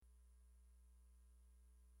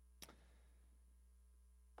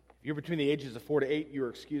If you're between the ages of 4 to 8, you are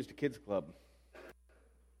excused to Kids Club.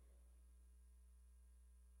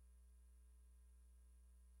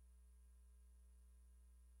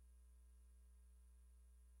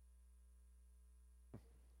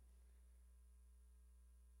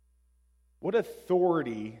 What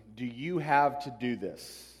authority do you have to do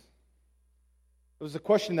this? It was a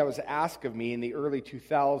question that was asked of me in the early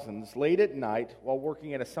 2000s, late at night, while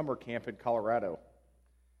working at a summer camp in Colorado.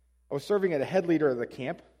 I was serving as a head leader of the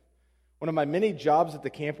camp. One of my many jobs at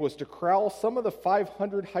the camp was to corral some of the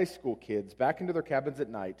 500 high school kids back into their cabins at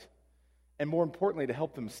night, and more importantly, to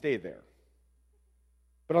help them stay there.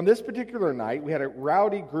 But on this particular night, we had a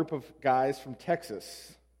rowdy group of guys from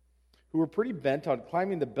Texas who were pretty bent on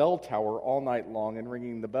climbing the bell tower all night long and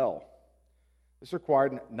ringing the bell. This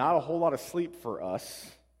required not a whole lot of sleep for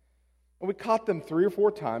us. And we caught them 3 or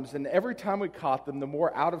 4 times, and every time we caught them, the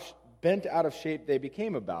more bent out of shape they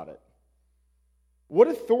became about it. What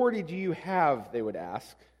authority do you have, they would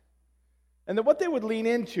ask. And then what they would lean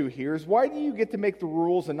into here is, why do you get to make the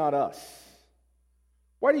rules and not us?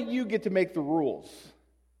 Why do you get to make the rules?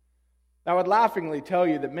 Now, I would laughingly tell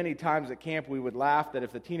you that many times at camp we would laugh that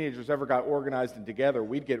if the teenagers ever got organized and together,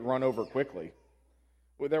 we'd get run over quickly.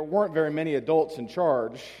 Well, there weren't very many adults in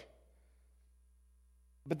charge.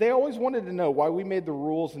 But they always wanted to know why we made the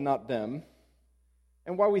rules and not them.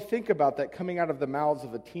 And while we think about that coming out of the mouths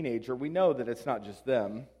of a teenager, we know that it's not just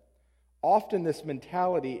them. Often this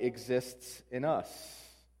mentality exists in us.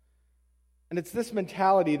 And it's this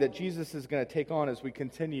mentality that Jesus is going to take on as we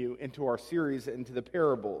continue into our series into the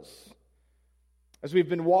parables. As we've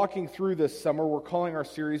been walking through this summer, we're calling our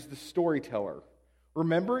series The Storyteller,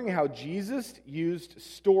 remembering how Jesus used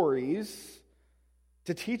stories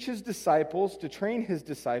to teach his disciples, to train his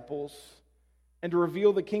disciples, and to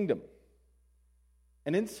reveal the kingdom.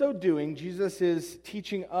 And in so doing, Jesus is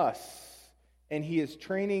teaching us, and he is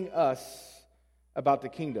training us about the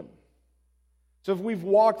kingdom. So if we've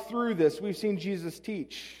walked through this, we've seen Jesus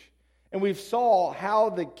teach, and we've saw how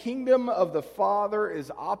the kingdom of the Father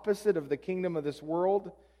is opposite of the kingdom of this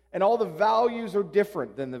world, and all the values are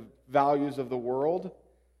different than the values of the world.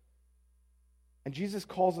 And Jesus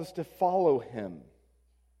calls us to follow him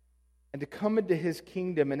and to come into his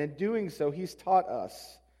kingdom, and in doing so, he's taught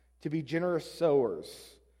us to be generous sowers.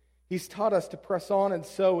 He's taught us to press on in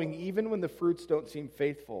sowing even when the fruits don't seem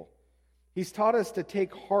faithful. He's taught us to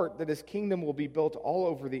take heart that his kingdom will be built all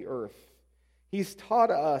over the earth. He's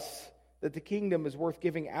taught us that the kingdom is worth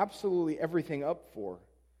giving absolutely everything up for.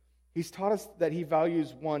 He's taught us that he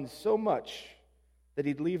values one so much that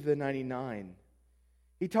he'd leave the 99.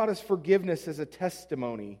 He taught us forgiveness as a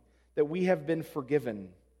testimony that we have been forgiven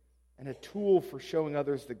and a tool for showing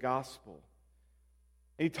others the gospel.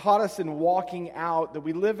 He taught us in walking out that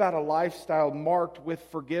we live out a lifestyle marked with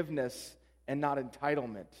forgiveness and not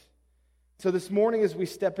entitlement. So this morning, as we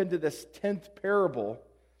step into this 10th parable,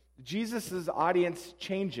 Jesus' audience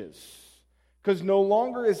changes. Because no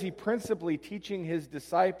longer is he principally teaching his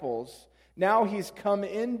disciples. Now he's come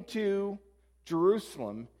into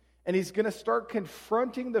Jerusalem, and he's going to start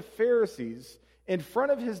confronting the Pharisees in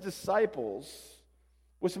front of his disciples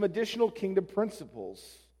with some additional kingdom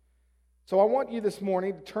principles. So I want you this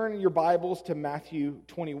morning to turn your Bibles to Matthew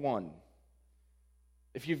 21.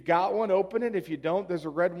 If you've got one, open it. If you don't, there's a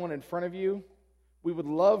red one in front of you. We would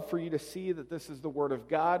love for you to see that this is the Word of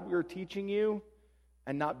God we are teaching you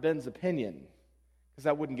and not Ben's opinion, because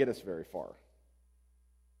that wouldn't get us very far.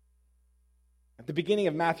 At the beginning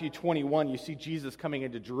of Matthew 21, you see Jesus coming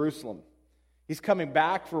into Jerusalem. He's coming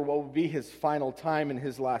back for what will be his final time in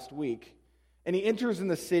his last week. And he enters in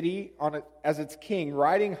the city as its king,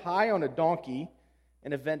 riding high on a donkey,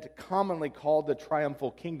 an event commonly called the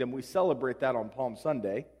Triumphal Kingdom. We celebrate that on Palm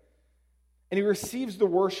Sunday. And he receives the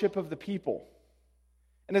worship of the people.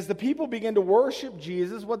 And as the people begin to worship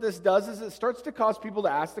Jesus, what this does is it starts to cause people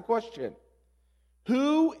to ask the question,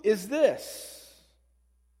 who is this?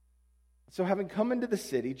 So having come into the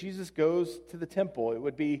city, Jesus goes to the temple. It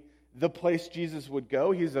would be the place Jesus would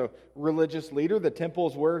go. He's a religious leader. The temple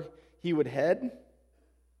is where he would head.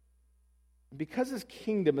 Because his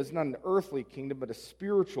kingdom is not an earthly kingdom, but a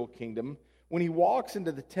spiritual kingdom, when he walks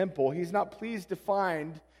into the temple, he's not pleased to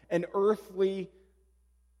find an earthly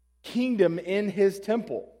kingdom in his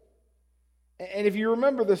temple. And if you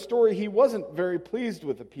remember the story, he wasn't very pleased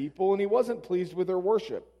with the people, and he wasn't pleased with their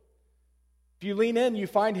worship. If you lean in, you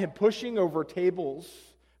find him pushing over tables,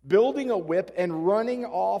 building a whip, and running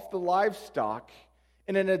off the livestock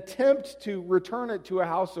in an attempt to return it to a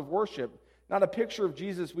house of worship. Not a picture of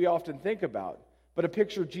Jesus we often think about, but a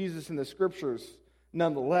picture of Jesus in the Scriptures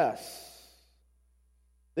nonetheless.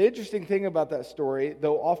 The interesting thing about that story,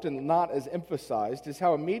 though often not as emphasized, is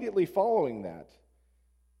how immediately following that,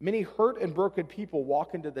 many hurt and broken people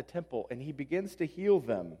walk into the temple, and he begins to heal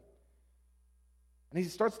them. And he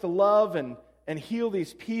starts to love and heal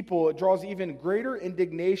these people. It draws even greater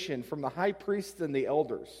indignation from the high priests and the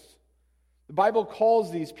elders. The Bible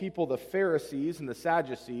calls these people the Pharisees and the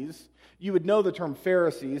Sadducees. You would know the term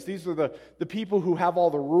Pharisees. These are the people who have all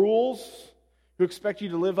the rules, who expect you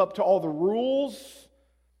to live up to all the rules.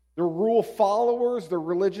 They're rule followers, they're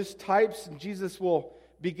religious types, and Jesus will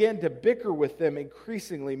begin to bicker with them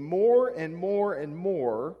increasingly more and more and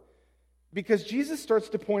more, because Jesus starts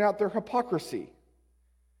to point out their hypocrisy.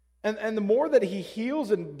 And the more that he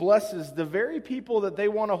heals and blesses the very people that they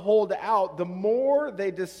want to hold out, the more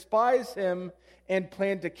they despise him and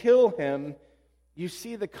plan to kill him. You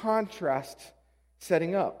see the contrast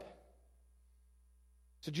setting up.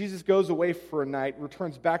 So Jesus goes away for a night,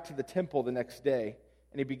 returns back to the temple the next day,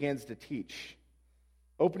 and he begins to teach,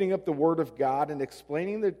 opening up the Word of God and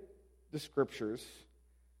explaining the Scriptures.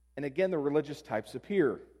 And again, the religious types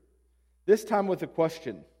appear, this time with a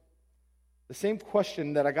question. The same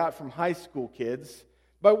question that I got from high school kids.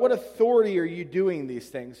 By what authority are you doing these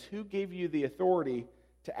things? Who gave you the authority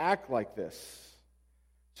to act like this?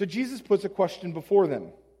 So Jesus puts a question before them.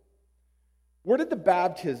 Where did the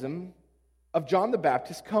baptism of John the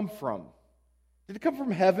Baptist come from? Did it come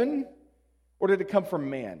from heaven, or did it come from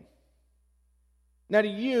man? Now to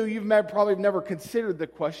you, you've probably never considered the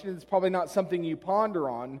question. It's probably not something you ponder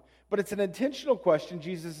on, but it's an intentional question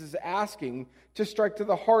Jesus is asking to strike to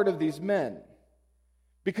the heart of these men.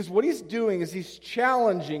 Because what he's doing is he's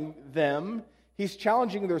challenging them, he's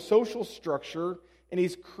challenging their social structure, and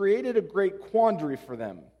he's created a great quandary for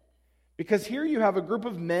them. Because here you have a group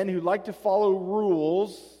of men who like to follow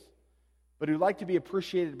rules, but who like to be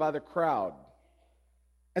appreciated by the crowd.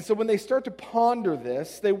 And so when they start to ponder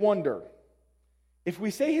this, they wonder, if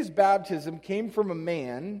we say his baptism came from a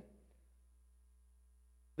man,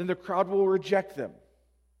 then the crowd will reject them.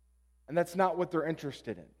 And that's not what they're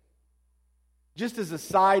interested in. Just as a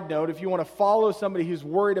side note, if you want to follow somebody who's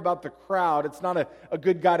worried about the crowd, it's not a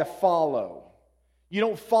good guy to follow. You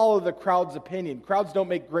don't follow the crowd's opinion. Crowds don't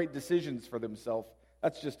make great decisions for themselves.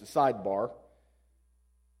 That's just a sidebar.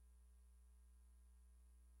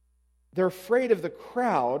 They're afraid of the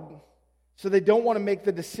crowd, so they don't want to make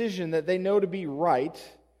the decision that they know to be right,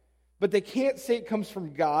 but they can't say it comes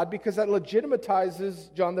from God because that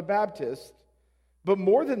legitimizes John the Baptist. But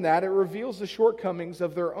more than that, it reveals the shortcomings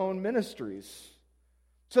of their own ministries.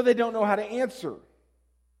 So they don't know how to answer.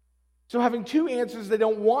 So having two answers they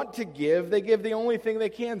don't want to give, they give the only thing they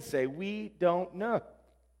can say: we don't know.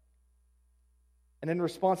 And in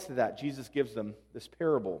response to that, Jesus gives them this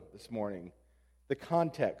parable this morning, the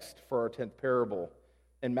context for our 10th parable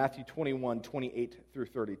in Matthew 21, 28 through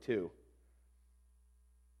 32.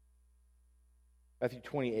 Matthew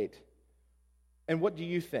 28. And what do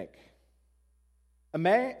you think? A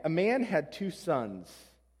man had 2 sons,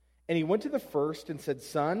 and he went to the first and said,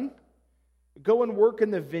 "Son, go and work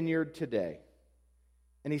in the vineyard today."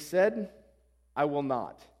 And he said, "I will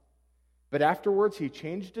not." But afterwards he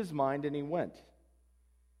changed his mind and he went.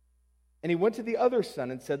 And he went to the other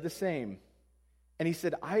son and said the same. And he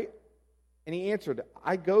said, And he answered,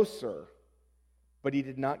 "I go, sir." But he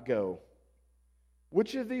did not go.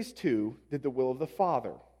 Which of these 2 did the will of the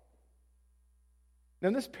Father? Now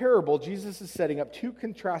in this parable, Jesus is setting up 2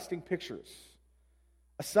 contrasting pictures.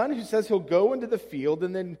 A son who says he'll go into the field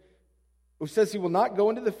and then who says he will not go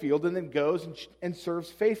into the field and then goes and serves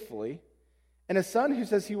faithfully. And a son who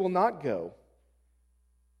says he will not go,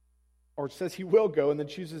 or says he will go and then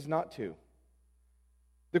chooses not to.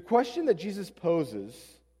 The question that Jesus poses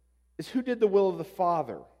is, who did the will of the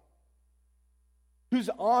Father? Who's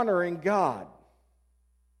honoring God?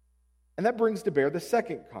 And that brings to bear the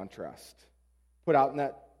second contrast put out in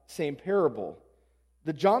that same parable.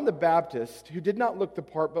 The John the Baptist, who did not look the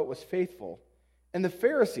part but was faithful, and the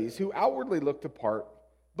Pharisees, who outwardly looked the part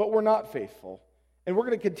but were not faithful. And we're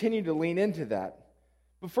going to continue to lean into that.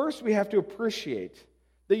 But first we have to appreciate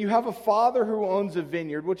that you have a father who owns a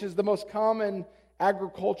vineyard, which is the most common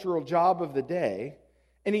agricultural job of the day,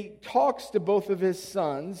 and he talks to both of his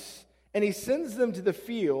sons, and he sends them to the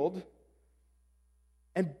field,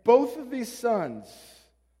 and both of these sons,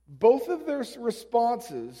 both of their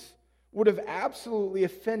responses would have absolutely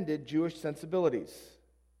offended Jewish sensibilities.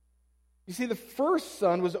 You see, the first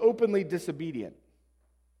son was openly disobedient.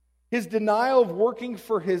 His denial of working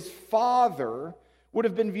for his father would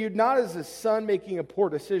have been viewed not as a son making a poor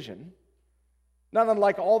decision, not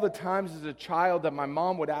unlike all the times as a child that my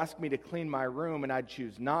mom would ask me to clean my room and I'd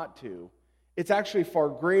choose not to. It's actually far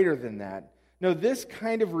greater than that. No, this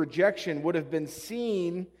kind of rejection would have been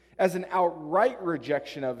seen as an outright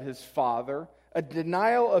rejection of his Father, a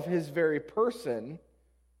denial of his very person.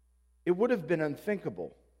 It would have been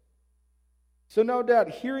unthinkable. So no doubt,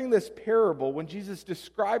 hearing this parable, when Jesus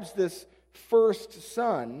describes this first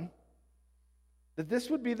son, that this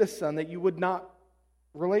would be the son that you would not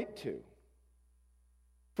relate to.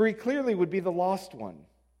 For he clearly would be the lost one.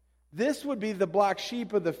 This would be the black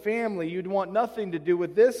sheep of the family. You'd want nothing to do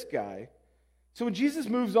with this guy. So when Jesus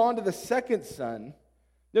moves on to the second son,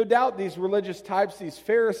 no doubt these religious types, these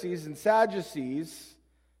Pharisees and Sadducees,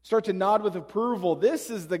 start to nod with approval. This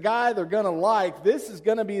is the guy they're going to like. This is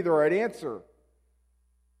going to be the right answer.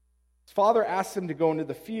 His father asked him to go into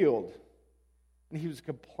the field, and he was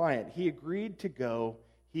compliant. He agreed to go.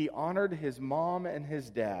 He honored his mom and his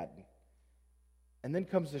dad. And then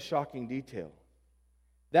comes the shocking detail.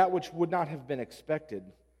 That which would not have been expected,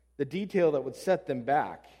 the detail that would set them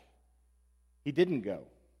back. He didn't go.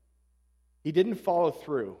 He didn't follow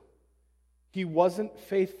through. He wasn't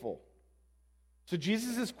faithful. So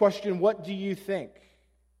Jesus' question, what do you think?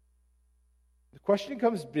 The question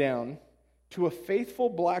comes down to a faithful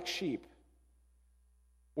black sheep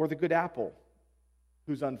or the good apple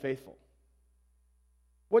who's unfaithful.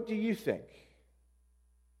 What do you think?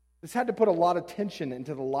 This had to put a lot of tension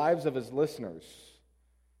into the lives of his listeners.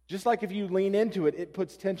 Just like if you lean into it, it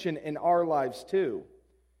puts tension in our lives too.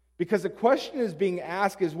 Because the question is being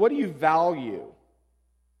asked is, what do you value?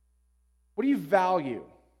 What do you value?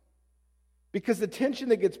 Because the tension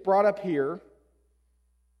that gets brought up here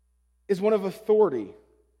is one of authority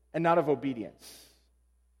and not of obedience.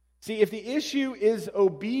 See, if the issue is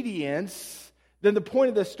obedience, then the point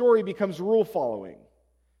of the story becomes rule following.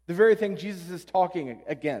 The very thing Jesus is talking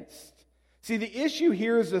against. See, the issue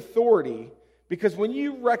here is authority, because when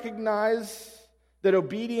you recognize that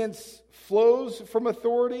obedience flows from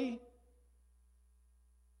authority,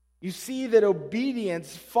 you see that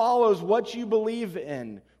obedience follows what you believe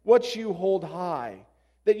in, what you hold high,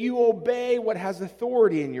 that you obey what has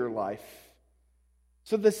authority in your life.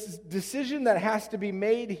 So this decision that has to be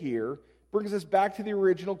made here brings us back to the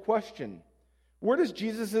original question. Where does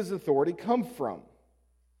Jesus' authority come from?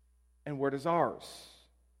 And where does ours?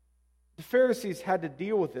 The Pharisees had to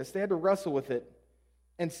deal with this. They had to wrestle with it,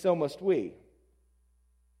 and so must we.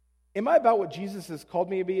 Am I about what Jesus has called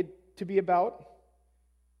me to be about?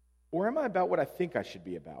 Or am I about what I think I should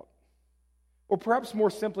be about? Or perhaps more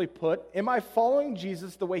simply put, am I following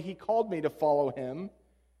Jesus the way he called me to follow him?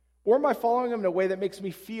 Or am I following him in a way that makes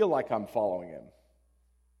me feel like I'm following him?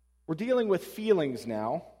 We're dealing with feelings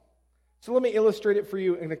now. So let me illustrate it for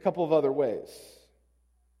you in a couple of other ways.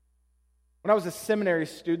 When I was a seminary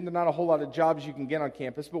student, there are not a whole lot of jobs you can get on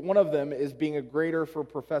campus, but one of them is being a grader for a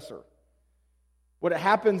professor. What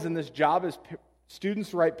happens in this job is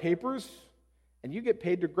students write papers, and you get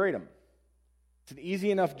paid to grade them. It's an easy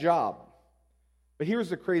enough job. But here's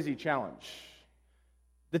the crazy challenge.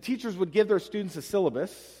 The teachers would give their students a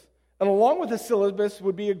syllabus, and along with the syllabus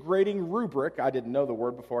would be a grading rubric. I didn't know the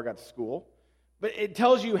word before I got to school, but it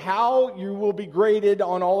tells you how you will be graded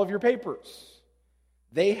on all of your papers.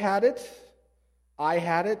 They had it. I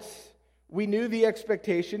had it. We knew the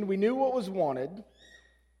expectation. We knew what was wanted.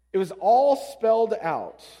 It was all spelled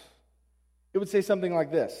out. It would say something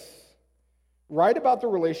like this. Write about the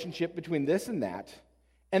relationship between this and that,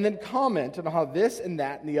 and then comment on how this and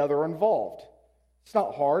that and the other are involved. It's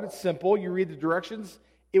not hard. It's simple. You read the directions.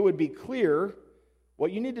 It would be clear.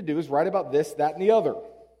 What you need to do is write about this, that, and the other.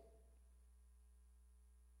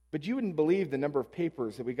 But you wouldn't believe the number of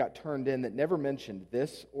papers that we got turned in that never mentioned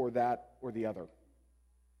this or that or the other.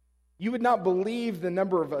 You would not believe the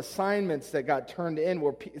number of assignments that got turned in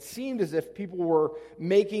where it seemed as if people were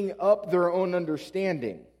making up their own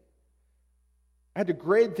understanding. I had to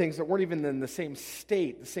grade things that weren't even in the same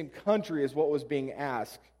state, the same country as what was being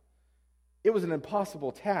asked. It was an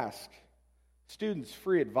impossible task. Students,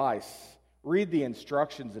 free advice. Read the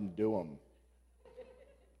instructions and do them.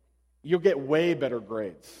 You'll get way better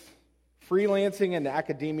grades. Freelancing in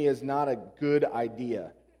academia is not a good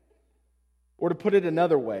idea. Or to put it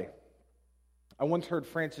another way, I once heard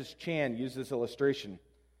Francis Chan use this illustration.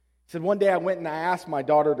 He said, one day I went and I asked my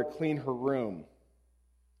daughter to clean her room.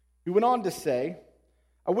 He went on to say,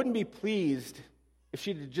 I wouldn't be pleased if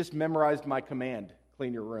she had just memorized my command,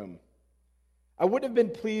 clean your room. I wouldn't have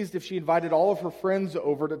been pleased if she invited all of her friends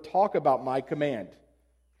over to talk about my command,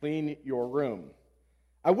 clean your room.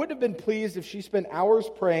 I wouldn't have been pleased if she spent hours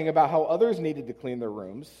praying about how others needed to clean their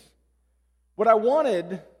rooms. What I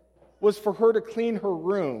wanted was for her to clean her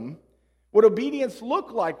room. What obedience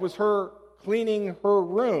looked like was her cleaning her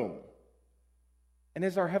room. And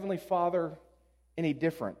is our Heavenly Father any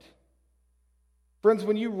different? Friends,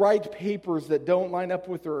 when you write papers that don't line up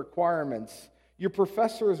with the requirements, your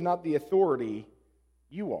professor is not the authority,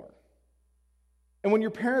 you are. And when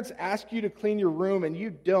your parents ask you to clean your room and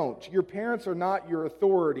you don't, your parents are not your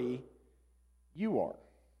authority, you are.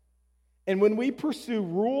 And when we pursue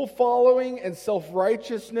rule following and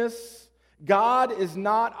self-righteousness, God is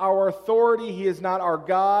not our authority, He is not our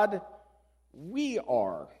God, we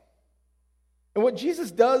are. And what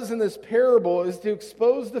Jesus does in this parable is to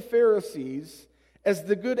expose the Pharisees as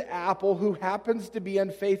the good apple who happens to be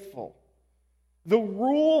unfaithful. The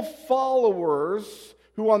rule followers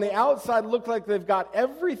who on the outside look like they've got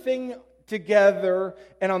everything together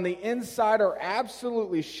and on the inside are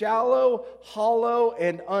absolutely shallow, hollow,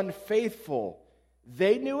 and unfaithful.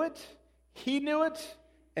 They knew it, he knew it,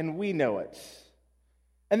 and we know it.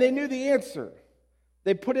 And they knew the answer.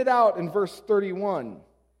 They put it out in verse 31.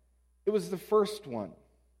 It was the first one.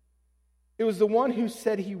 It was the one who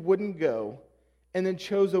said he wouldn't go and then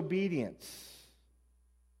chose obedience.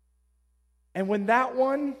 And when that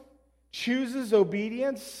one chooses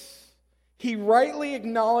obedience, he rightly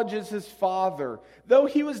acknowledges his father. Though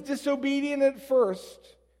he was disobedient at first,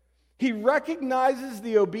 he recognizes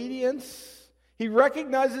the obedience. He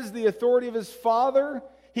recognizes the authority of his father.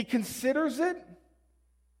 He considers it,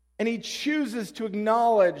 and he chooses to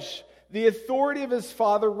acknowledge the authority of his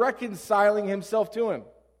father, reconciling himself to him.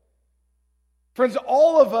 Friends,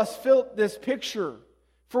 all of us fit this picture,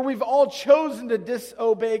 for we've all chosen to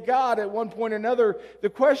disobey God at one point or another. The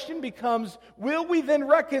question becomes, will we then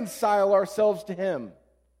reconcile ourselves to Him?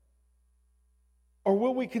 Or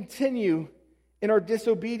will we continue in our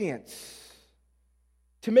disobedience?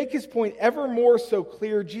 To make his point ever more so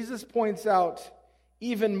clear, Jesus points out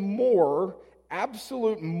even more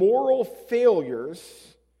absolute moral failures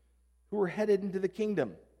who are headed into the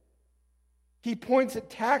kingdom. He points at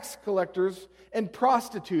tax collectors and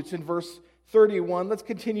prostitutes in verse 31. Let's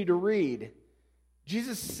continue to read.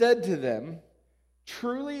 Jesus said to them,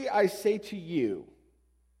 "Truly I say to you."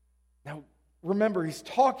 Now, remember, he's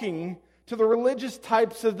talking to the religious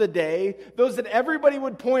types of the day, those that everybody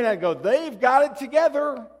would point at and go, they've got it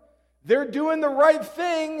together. They're doing the right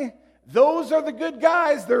thing. Those are the good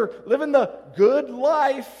guys. They're living the good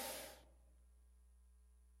life.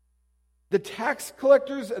 The tax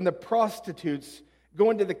collectors and the prostitutes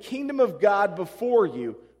go into the kingdom of God before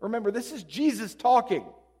you. Remember, this is Jesus talking.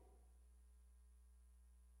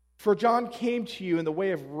 For John came to you in the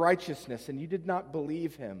way of righteousness, and you did not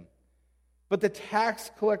believe him. But the tax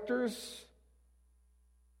collectors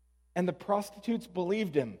and the prostitutes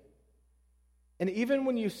believed him. And even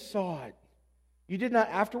when you saw it, you did not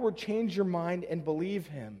afterward change your mind and believe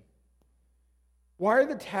him. Why are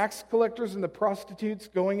the tax collectors and the prostitutes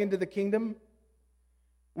going into the kingdom?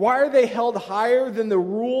 Why are they held higher than the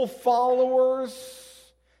rule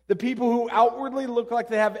followers? The people who outwardly look like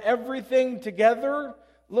they have everything together?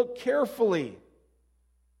 Look carefully.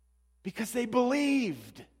 Because they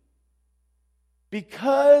believed.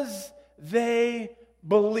 Because they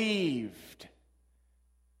believed.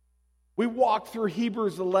 We walked through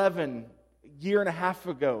Hebrews 11 a year and a half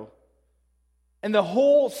ago. And the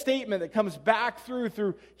whole statement that comes back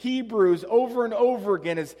through Hebrews over and over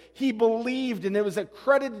again is he believed and it was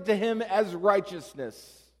accredited to him as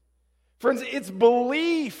righteousness. Friends, it's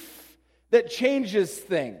belief that changes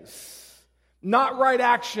things. Not right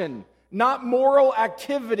action, not moral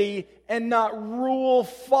activity, and not rule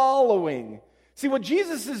following. See, what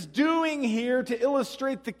Jesus is doing here to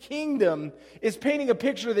illustrate the kingdom is painting a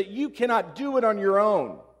picture that you cannot do it on your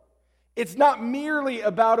own. It's not merely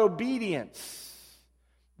about obedience.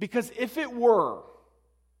 Because if it were,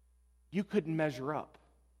 you couldn't measure up.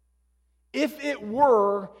 If it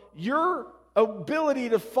were, your ability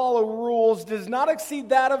to follow rules does not exceed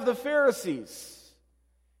that of the Pharisees.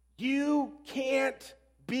 You can't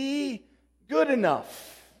be good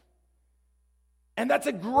enough. And that's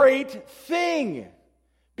a great thing.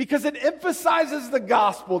 Because it emphasizes the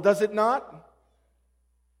gospel, does it not?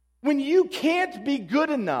 When you can't be good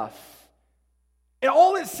enough, and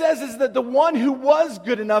all it says is that the one who was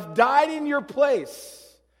good enough died in your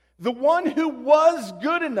place. The one who was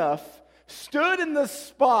good enough stood in the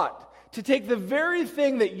spot to take the very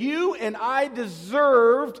thing that you and I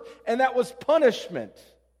deserved, and that was punishment.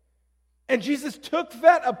 And Jesus took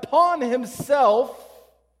that upon himself,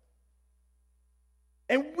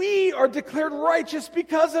 and we are declared righteous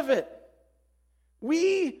because of it.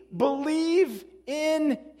 We believe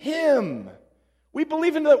in him. We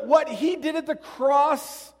believe in that what he did at the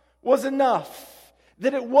cross was enough,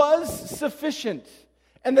 that it was sufficient,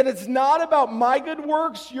 and that it's not about my good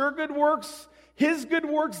works, your good works, his good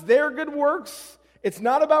works, their good works. It's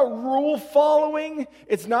not about rule following.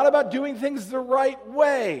 It's not about doing things the right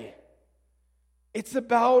way. It's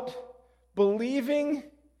about believing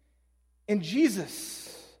in Jesus.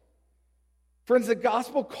 Friends, the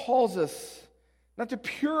gospel calls us not to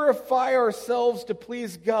purify ourselves to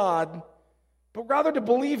please God, but rather to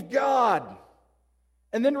believe God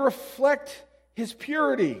and then reflect His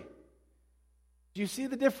purity. Do you see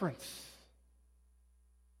the difference?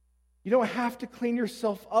 You don't have to clean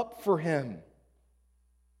yourself up for Him.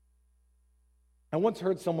 I once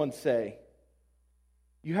heard someone say,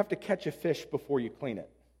 you have to catch a fish before you clean it.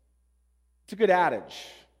 It's a good adage.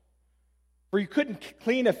 For you couldn't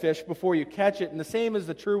clean a fish before you catch it, and the same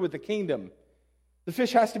is true with the kingdom. The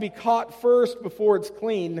fish has to be caught first before it's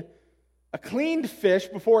clean. A cleaned fish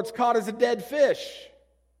before it's caught is a dead fish.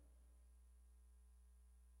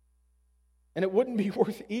 And it wouldn't be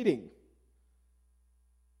worth eating.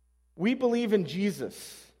 We believe in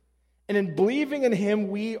Jesus. And in believing in Him,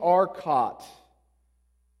 we are caught.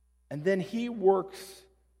 And then He works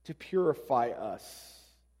to purify us.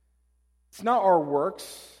 It's not our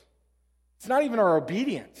works. It's not even our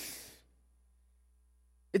obedience.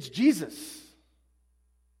 It's Jesus.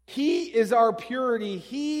 He is our purity.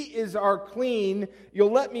 He is our clean.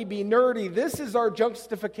 You'll let me be nerdy. This is our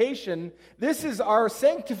justification. This is our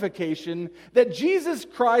sanctification, that Jesus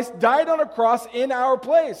Christ died on a cross in our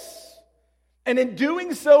place. And in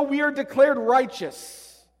doing so, we are declared righteous.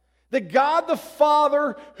 That God the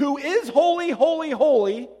Father, who is holy, holy,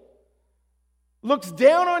 holy, looks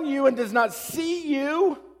down on you and does not see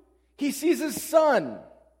you. He sees His Son.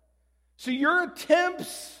 So your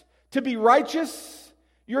attempts to be righteous,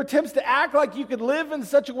 your attempts to act like you could live in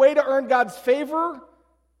such a way to earn God's favor,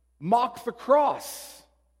 mock the cross.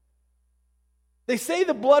 They say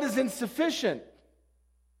the blood is insufficient.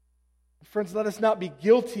 Friends, let us not be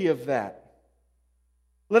guilty of that.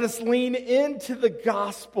 Let us lean into the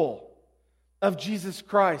gospel of Jesus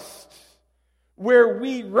Christ, where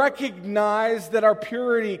we recognize that our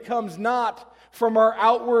purity comes not from our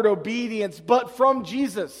outward obedience, but from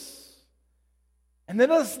Jesus. And then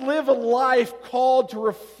let us live a life called to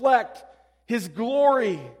reflect His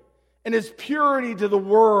glory and His purity to the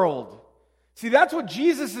world. See, that's what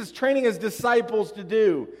Jesus is training His disciples to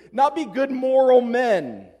do. Not be good moral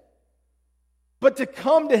men, but to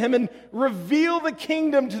come to Him and reveal the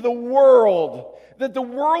kingdom to the world, that the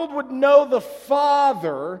world would know the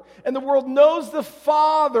Father, and the world knows the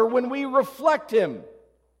Father when we reflect Him.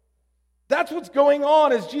 That's what's going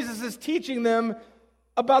on as Jesus is teaching them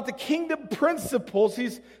about the kingdom principles.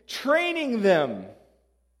 He's training them.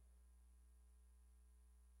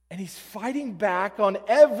 And He's fighting back on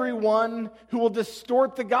everyone who will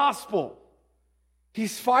distort the gospel.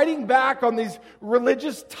 He's fighting back on these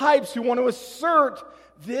religious types who want to assert,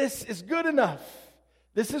 this is good enough.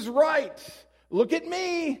 This is right. Look at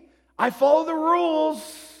me. I follow the rules.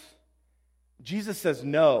 Jesus says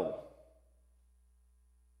no.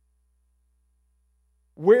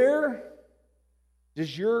 Where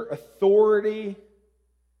does your authority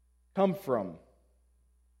come from?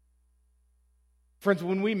 Friends,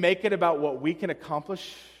 when we make it about what we can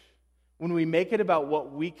accomplish, when we make it about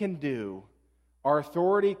what we can do, our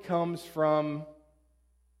authority comes from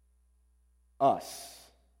us.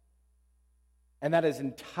 And that is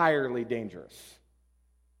entirely dangerous.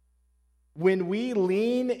 When we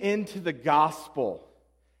lean into the gospel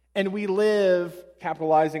and we live,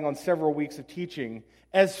 capitalizing on several weeks of teaching,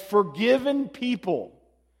 as forgiven people,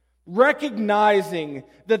 recognizing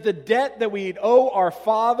that the debt that we owe our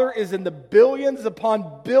Father is in the billions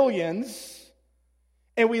upon billions,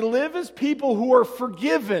 and we live as people who are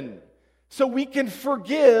forgiven, so we can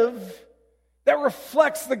forgive, that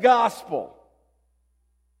reflects the gospel.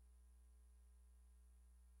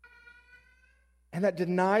 And that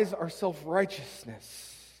denies our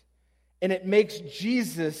self-righteousness. And it makes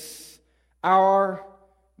Jesus our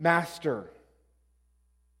master.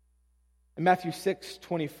 In Matthew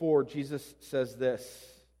 6:24, Jesus says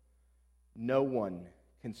this, "No one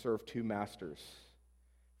can serve two masters.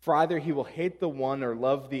 For either he will hate the one or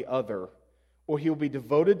love the other, or he will be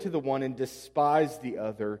devoted to the one and despise the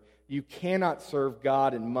other. You cannot serve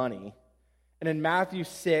God and money." And in Matthew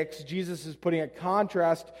 6, Jesus is putting a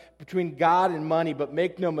contrast between God and money, but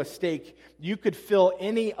make no mistake, you could fill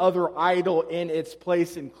any other idol in its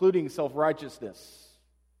place, including self-righteousness.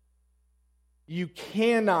 You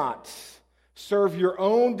cannot serve your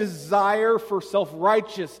own desire for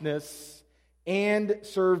self-righteousness and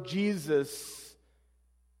serve Jesus.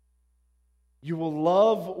 You will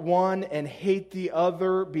love one and hate the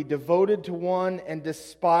other, be devoted to one and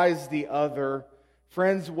despise the other.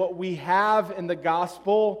 Friends, what we have in the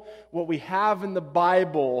gospel, what we have in the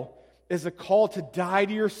Bible, is a call to die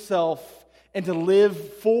to yourself and to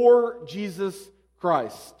live for Jesus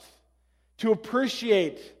Christ. To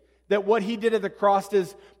appreciate that what he did at the cross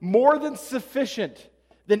is more than sufficient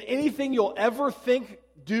than anything you'll ever think,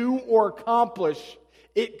 do, or accomplish.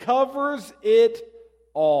 It covers it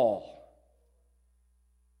all.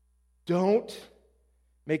 Don't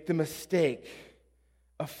make the mistake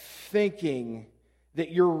of thinking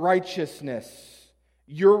that your righteousness,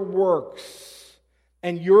 your works,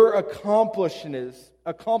 and your accomplishments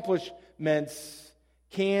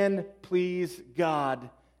can please God.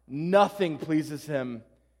 Nothing pleases him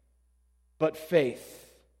but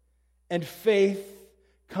faith. And faith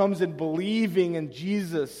comes in believing in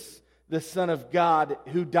Jesus, the Son of God,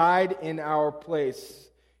 who died in our place.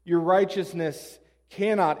 Your righteousness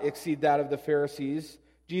cannot exceed that of the Pharisees.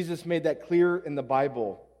 Jesus made that clear in the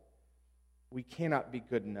Bible. We cannot be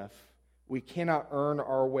good enough. We cannot earn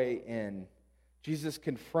our way in. Jesus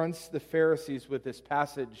confronts the Pharisees with this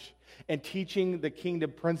passage, and teaching the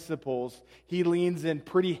kingdom principles, he leans in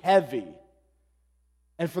pretty heavy.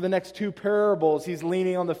 And for the next two parables, he's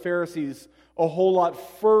leaning on the Pharisees a whole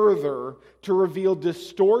lot further to reveal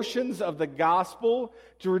distortions of the gospel,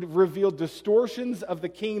 to reveal distortions of the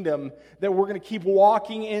kingdom that we're going to keep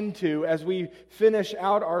walking into as we finish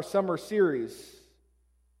out our summer series.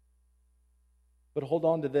 But hold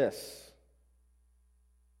on to this.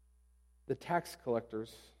 The tax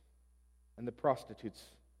collectors and the prostitutes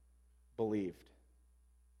believed.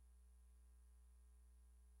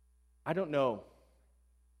 I don't know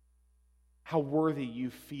how worthy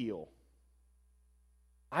you feel.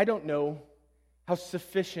 I don't know how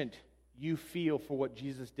sufficient you feel for what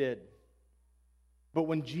Jesus did. But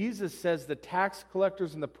when Jesus says the tax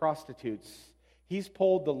collectors and the prostitutes, he's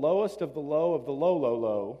pulled the lowest of the low of the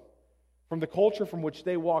low from the culture from which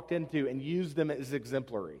they walked into and used them as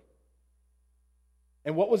exemplary.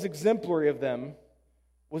 And what was exemplary of them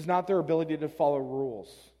was not their ability to follow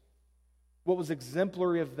rules. What was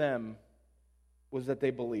exemplary of them was that they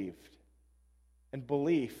believed. And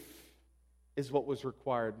belief is what was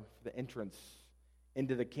required for the entrance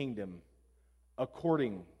into the kingdom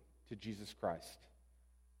according to Jesus Christ.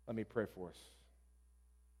 Let me pray for us.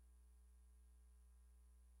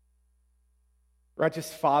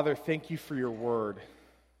 Righteous Father, thank you for your word,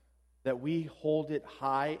 that we hold it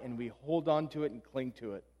high and we hold on to it and cling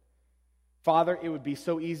to it. Father, it would be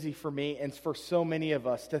so easy for me and for so many of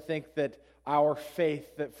us to think that our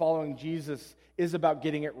faith, that following Jesus is about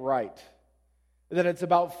getting it right. That it's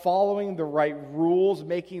about following the right rules,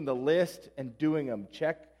 making the list, and doing them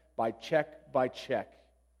check by check by check.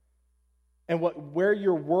 And where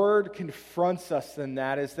your word confronts us in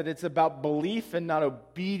that is that it's about belief and not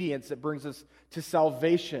obedience that brings us to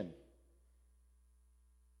salvation.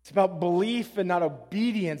 It's about belief and not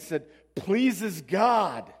obedience that pleases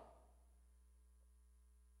God.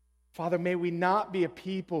 Father, may we not be a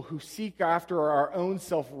people who seek after our own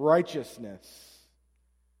self-righteousness,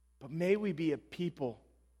 but may we be a people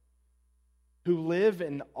who live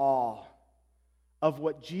in awe of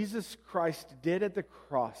what Jesus Christ did at the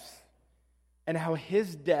cross and how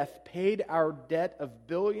his death paid our debt of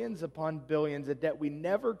billions upon billions, a debt we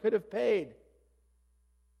never could have paid.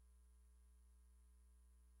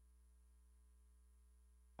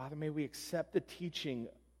 Father, may we accept the teaching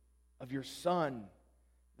of your Son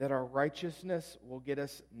that our righteousness will get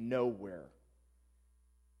us nowhere.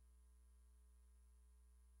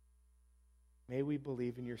 May we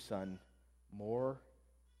believe in your Son more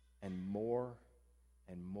and more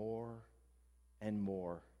and more and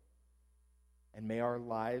more. And may our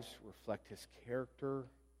lives reflect his character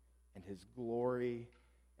and his glory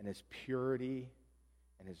and his purity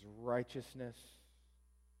and his righteousness.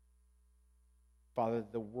 Father,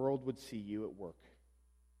 the world would see you at work.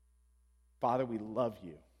 Father, we love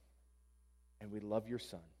you and we love your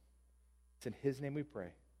Son. It's in his name we pray.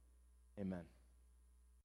 Amen.